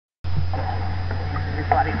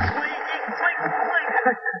Body swing, swing, swing.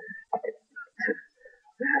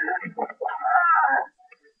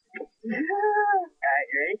 Alright,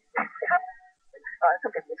 you ready? It's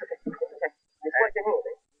okay, it's okay, it's okay. Just watch your hand,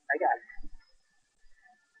 man. I got it.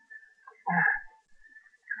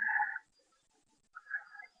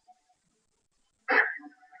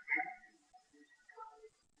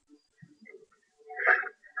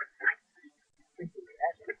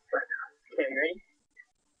 Okay, you ready?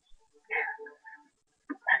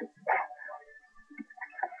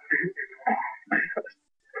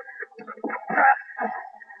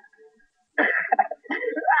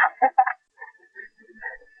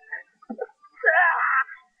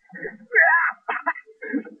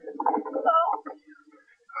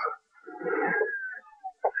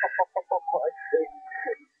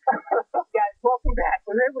 Guys, welcome back.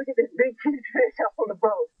 We were able to get this big huge fish up on the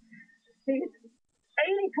boat. He's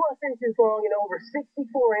 80 plus inches long and over 64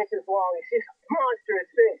 inches long. It's just a monstrous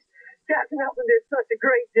fish. Captain Elton did such a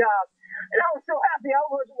great job. And I was so happy I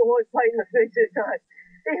wasn't the one fighting the fish this time.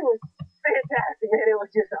 He was fantastic, man. It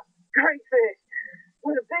was just a great fish.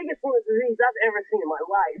 One of the biggest one of these I've ever seen in my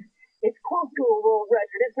life. It's close to a world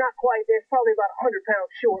record. It's not quite there. It's probably about 100 pounds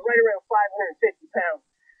short, right around 550 pounds.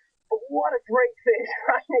 But what a great fish.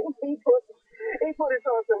 I mean, he put us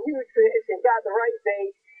on some huge fish and got the right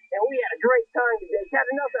bait. And we had a great time today.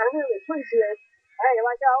 Captain Nelson, I really appreciate it. Hey,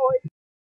 like I always